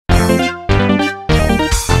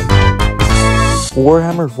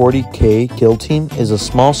Warhammer 40k Kill Team is a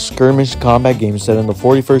small skirmish combat game set in the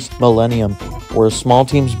 41st millennium where small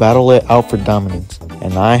teams battle it out for dominance.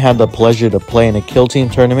 And I had the pleasure to play in a Kill Team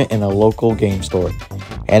tournament in a local game store,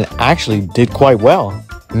 and actually did quite well.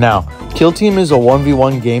 Now, Kill Team is a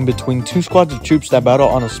 1v1 game between two squads of troops that battle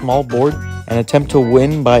on a small board and attempt to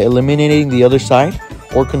win by eliminating the other side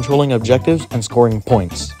or controlling objectives and scoring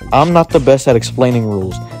points. I'm not the best at explaining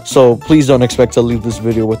rules, so please don't expect to leave this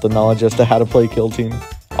video with the knowledge as to how to play Kill Team.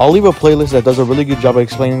 I'll leave a playlist that does a really good job of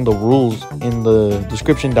explaining the rules in the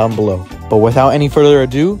description down below. But without any further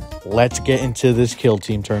ado, let's get into this Kill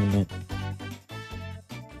Team tournament.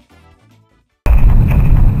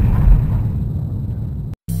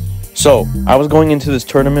 So, I was going into this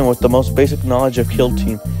tournament with the most basic knowledge of Kill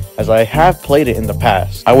Team, as I have played it in the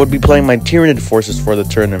past. I would be playing my Tyranid forces for the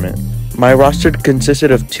tournament. My roster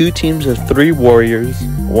consisted of 2 teams of 3 warriors,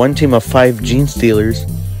 1 team of 5 gene stealers,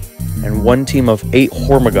 and 1 team of 8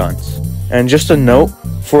 hormigons. And just a note,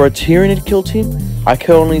 for a Tyranid kill team, I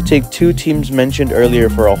could only take 2 teams mentioned earlier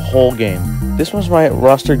for a whole game. This was my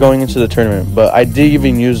roster going into the tournament, but I did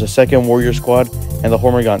even use a 2nd warrior squad and the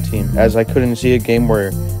hormigon team, as I couldn't see a game where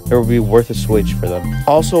it would be worth a switch for them.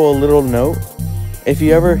 Also, a little note, if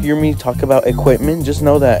you ever hear me talk about equipment, just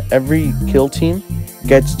know that every kill team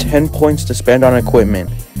gets 10 points to spend on equipment,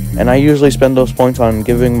 and I usually spend those points on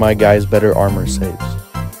giving my guys better armor saves.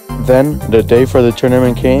 Then, the day for the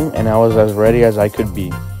tournament came, and I was as ready as I could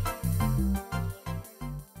be.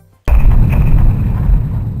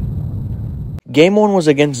 Game 1 was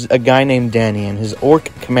against a guy named Danny and his orc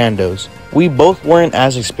commandos. We both weren't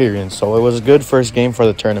as experienced, so it was a good first game for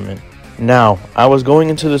the tournament. Now, I was going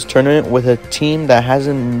into this tournament with a team that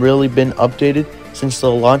hasn't really been updated since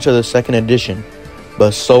the launch of the 2nd edition,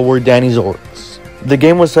 but so were Danny's orcs. The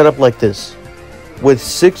game was set up like this, with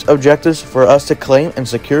 6 objectives for us to claim and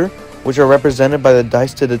secure, which are represented by the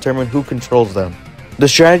dice to determine who controls them. The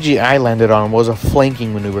strategy I landed on was a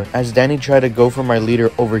flanking maneuver, as Danny tried to go for my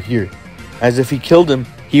leader over here, as if he killed him,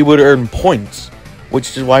 he would earn points,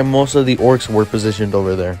 which is why most of the orcs were positioned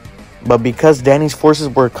over there. But because Danny's forces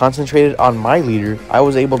were concentrated on my leader, I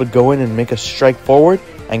was able to go in and make a strike forward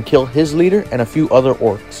and kill his leader and a few other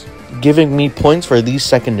orcs, giving me points for these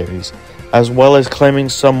secondaries, as well as claiming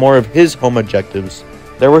some more of his home objectives.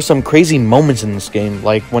 There were some crazy moments in this game,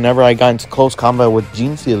 like whenever I got into close combat with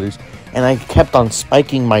gene stealers, and I kept on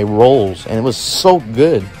spiking my rolls, and it was so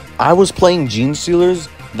good. I was playing gene stealers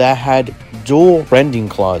that had dual rending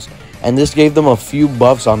claws, and this gave them a few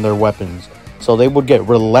buffs on their weapons. So they would get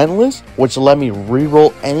relentless, which let me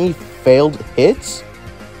reroll any failed hits,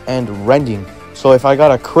 and rending. So if I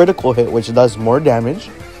got a critical hit, which does more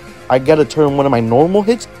damage, I get to turn one of my normal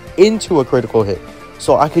hits into a critical hit.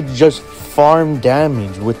 So I could just farm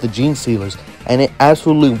damage with the gene stealers, and it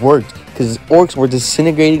absolutely worked because orcs were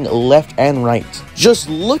disintegrating left and right. Just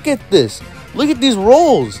look at this. Look at these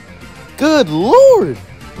rolls. Good lord.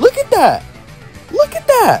 Look at that. Look at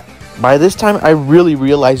that. By this time, I really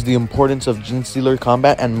realized the importance of Gene Stealer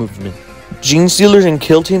combat and movement. Gene Stealers and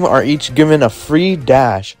Kill Team are each given a free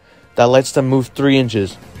dash that lets them move 3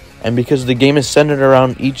 inches. And because the game is centered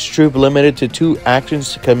around each troop limited to 2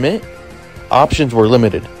 actions to commit, options were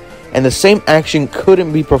limited. And the same action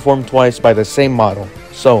couldn't be performed twice by the same model.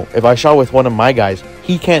 So, if I shot with one of my guys,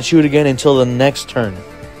 he can't shoot again until the next turn.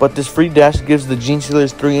 But this free dash gives the Gene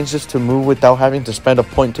Stealers 3 inches to move without having to spend a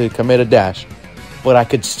point to commit a dash. But I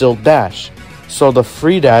could still dash. So the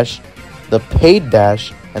free dash, the paid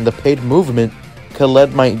dash, and the paid movement could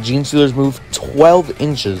let my Gene Stealers move 12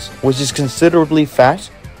 inches, which is considerably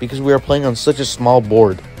fast because we are playing on such a small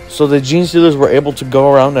board. So the Gene Stealers were able to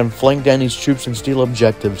go around and flank Danny's troops and steal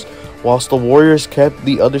objectives, whilst the warriors kept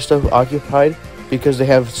the other stuff occupied because they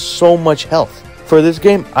have so much health. For this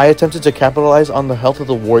game, I attempted to capitalize on the health of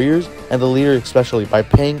the warriors and the leader especially by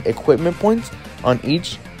paying equipment points on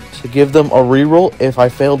each to give them a reroll if I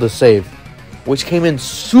failed to save, which came in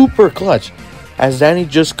super clutch as Danny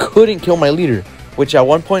just couldn't kill my leader, which at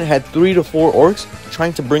one point had 3 to 4 orcs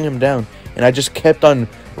trying to bring him down, and I just kept on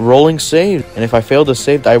rolling save, and if I failed to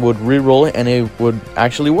save, I would re-roll it and it would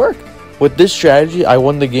actually work. With this strategy, I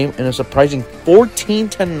won the game in a surprising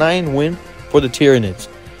 14-9 win for the Tyranids,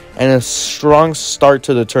 and a strong start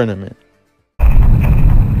to the tournament.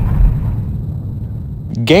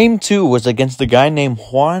 Game 2 was against a guy named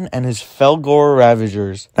Juan and his Felgor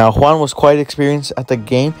Ravagers. Now, Juan was quite experienced at the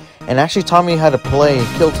game and actually taught me how to play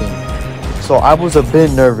Kill Team, so I was a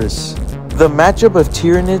bit nervous. The matchup of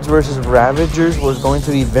Tyranids versus Ravagers was going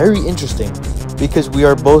to be very interesting because we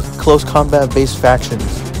are both close combat based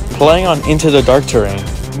factions, playing on Into the Dark terrain,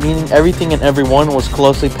 meaning everything and everyone was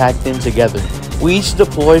closely packed in together. We each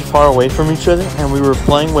deployed far away from each other, and we were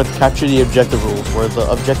playing with capture the objective rules, where the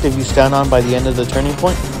objective you stand on by the end of the turning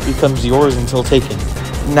point becomes yours until taken.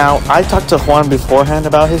 Now, I talked to Juan beforehand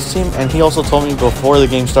about his team, and he also told me before the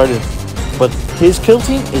game started, but his kill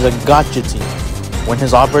team is a gotcha team. When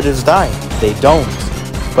his operatives die, they don't,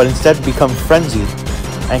 but instead become frenzied,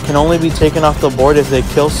 and can only be taken off the board if they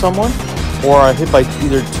kill someone, or are hit by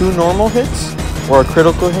either 2 normal hits, or a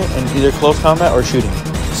critical hit in either close combat or shooting.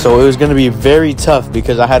 So it was going to be very tough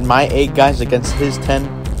because I had my 8 guys against his 10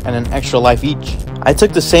 and an extra life each. I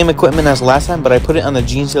took the same equipment as last time, but I put it on the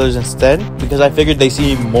Gene Stealers instead because I figured they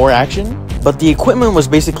see more action. But the equipment was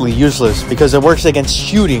basically useless because it works against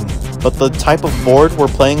shooting, but the type of board we're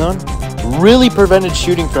playing on really prevented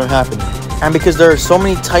shooting from happening. And because there are so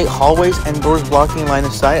many tight hallways and doors blocking line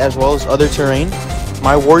of sight as well as other terrain,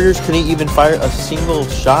 my warriors couldn't even fire a single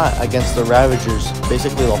shot against the Ravagers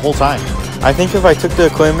basically the whole time. I think if I took the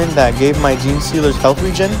equipment that gave my Gene Stealers health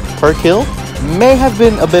regen per kill, may have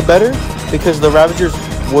been a bit better because the Ravagers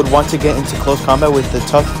would want to get into close combat with the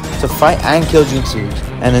tough to fight and kill Gene Stealers,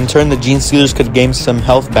 and in turn the Gene Stealers could gain some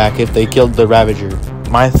health back if they killed the Ravager.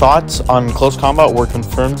 My thoughts on close combat were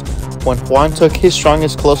confirmed when Juan took his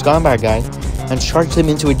strongest close combat guy and charged him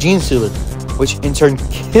into a Gene Stealer, which in turn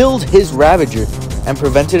killed his Ravager and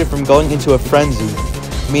prevented it from going into a frenzy,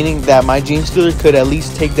 meaning that my Gene Stealer could at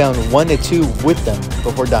least take down 1 to 2 with them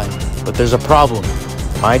before dying. But there's a problem.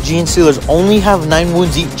 My Gene Stealers only have 9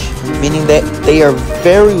 wounds each, meaning that they are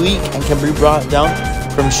very weak and can be brought down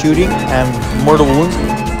from shooting and mortal wounds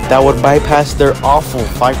that would bypass their awful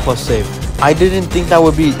 5+ save. I didn't think that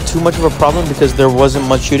would be too much of a problem because there wasn't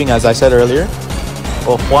much shooting, as I said earlier.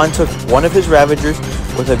 Well, Juan took one of his Ravagers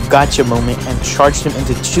with a gotcha moment and charged him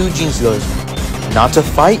into 2 Gene Stealers, not to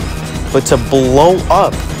fight, but to blow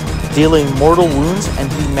up, dealing mortal wounds,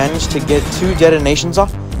 and he managed to get 2 detonations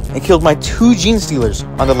off and killed my 2 Gene Stealers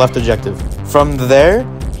on the left objective. From there,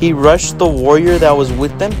 he rushed the warrior that was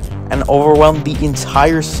with them and overwhelmed the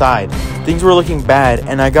entire side. Things were looking bad,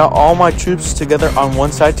 and I got all my troops together on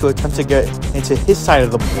one side to attempt to get into his side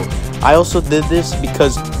of the board. I also did this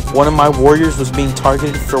because one of my warriors was being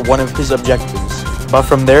targeted for one of his objectives. But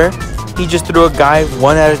from there, he just threw a guy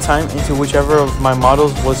one at a time into whichever of my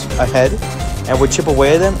models was ahead and would chip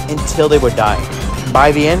away at them until they would die.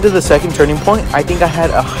 By the end of the second turning point, I think I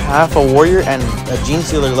had a half a warrior and a Gene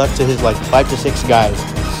Stealer left to his like 5 to 6 guys.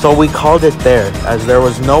 So we called it there, as there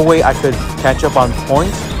was no way I could catch up on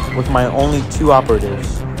points with my only 2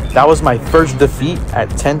 operatives. That was my first defeat at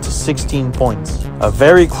 10 to 16 points. A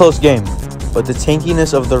very close game, but the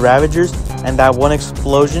tankiness of the Ravagers and that one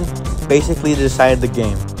explosion basically decided the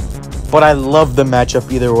game. But I loved the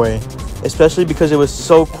matchup either way, especially because it was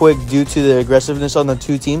so quick due to the aggressiveness on the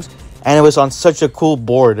 2 teams, and it was on such a cool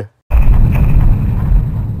board.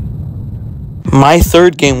 My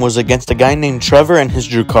third game was against a guy named Trevor and his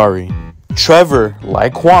Drukhari. Trevor,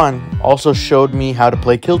 like Juan, also showed me how to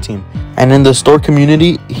play Kill Team, and in the store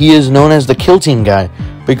community, he is known as the Kill Team guy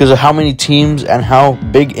because of how many teams and how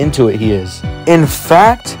big into it he is. In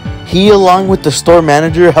fact, he, along with the store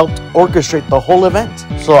manager, helped orchestrate the whole event,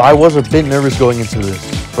 so I was a bit nervous going into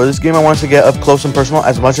this. For this game, I wanted to get up close and personal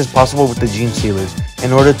as much as possible with the Gene Stealers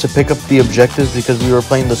in order to pick up the objectives because we were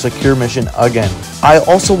playing the secure mission again. I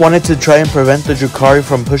also wanted to try and prevent the Drukhari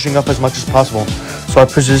from pushing up as much as possible, so I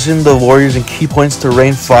positioned the warriors in key points to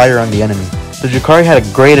rain fire on the enemy. The Drukhari had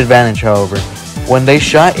a great advantage, however. When they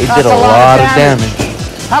shot, it did a lot of damage.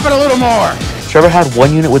 How about a little more? Trevor had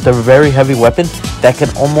one unit with a very heavy weapon that can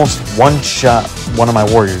almost one-shot one of my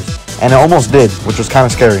warriors, and it almost did, which was kind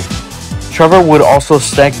of scary. Trevor would also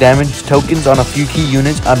stack damage tokens on a few key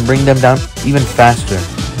units and bring them down even faster.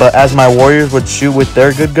 But as my warriors would shoot with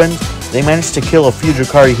their good guns, they managed to kill a few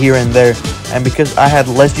Drukhari here and there, and because I had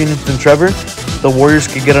less units than Trevor, the warriors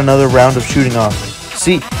could get another round of shooting off.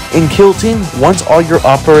 See, in Kill Team, once all your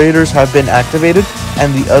operators have been activated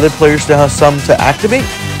and the other players still have some to activate,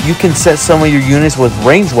 you can set some of your units with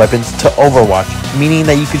ranged weapons to Overwatch, meaning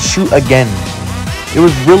that you could shoot again. It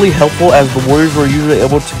was really helpful as the warriors were usually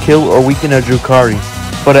able to kill or weaken a Drukhari,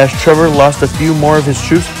 but as Trevor lost a few more of his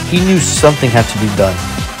troops, he knew something had to be done.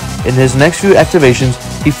 In his next few activations,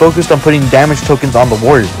 he focused on putting damage tokens on the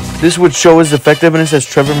warriors. This would show his effectiveness as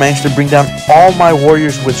Trevor managed to bring down all my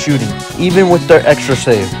warriors with shooting, even with their extra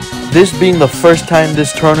save. This being the first time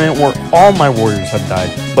this tournament where all my warriors have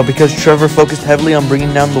died. But because Trevor focused heavily on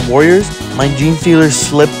bringing down the warriors, my Gene Stealers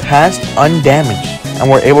slipped past undamaged and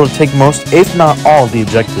were able to take most, if not all, the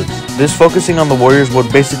objectives. This focusing on the warriors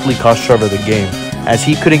would basically cost Trevor the game, as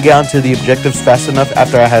he couldn't get onto the objectives fast enough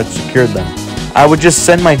after I had secured them. I would just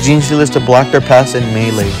send my Gene Stealers to block their paths in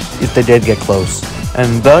melee if they did get close.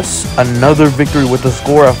 and thus another victory with a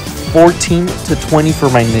score of 14-20 for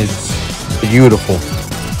my Nids. Beautiful.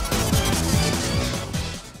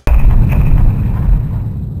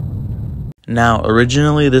 Now,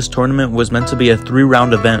 originally this tournament was meant to be a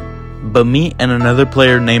 3-round event, but me and another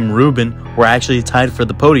player named Ruben were actually tied for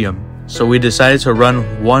the podium. So we decided to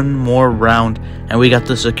run one more round and we got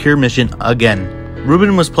the secure mission again.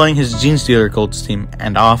 Ruben was playing his Gene Stealer Colts team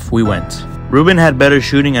and off we went. Ruben had better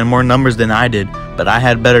shooting and more numbers than I did, but I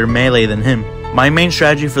had better melee than him. My main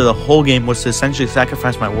strategy for the whole game was to essentially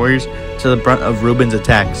sacrifice my warriors to the brunt of Ruben's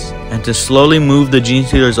attacks, and to slowly move the Gene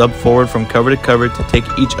Stealers up forward from cover to cover to take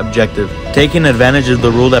each objective, taking advantage of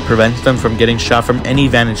the rule that prevents them from getting shot from any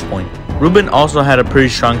vantage point. Ruben also had a pretty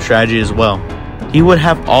strong strategy as well. He would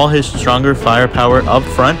have all his stronger firepower up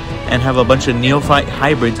front and have a bunch of neophyte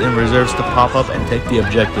hybrids in reserves to pop up and take the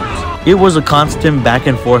objectives. It was a constant back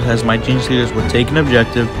and forth as my Gene Stealers would take an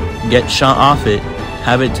objective, get shot off it,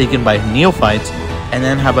 have it taken by neophytes, and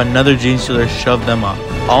then have another Gene Stealer shove them off.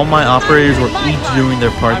 All my operators were each doing their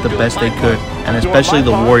part the best they could, and especially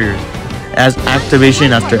the warriors. As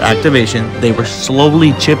activation after activation, they were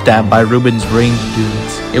slowly chipped at by Ruben's ranged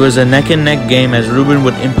dudes. It was a neck and neck game as Ruben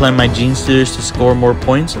would implant my Gene Stealers to score more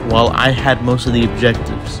points while I had most of the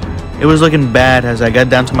objectives. It was looking bad as I got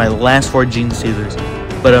down to my last 4 Gene Stealers,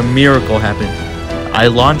 but a miracle happened. I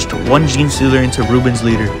launched one Gene Stealer into Ruben's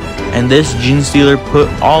leader, and this Gene Stealer put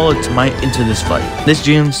all its might into this fight. This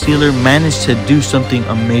Gene Stealer managed to do something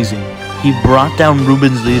amazing. He brought down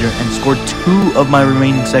Ruben's leader and scored 2 of my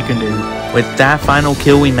remaining secondary. With that final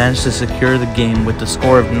kill, we managed to secure the game with the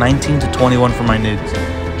score of 19-21 for my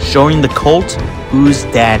Nids, showing the Colt who's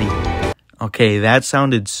daddy. Okay, that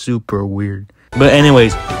sounded super weird. But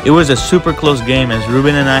anyways, it was a super close game as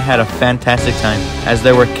Ruben and I had a fantastic time, as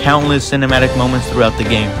there were countless cinematic moments throughout the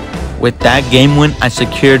game. With that game win, I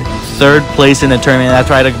secured 3rd place in the tournament. That's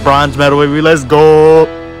right, a bronze medal, baby. Let's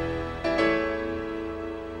go!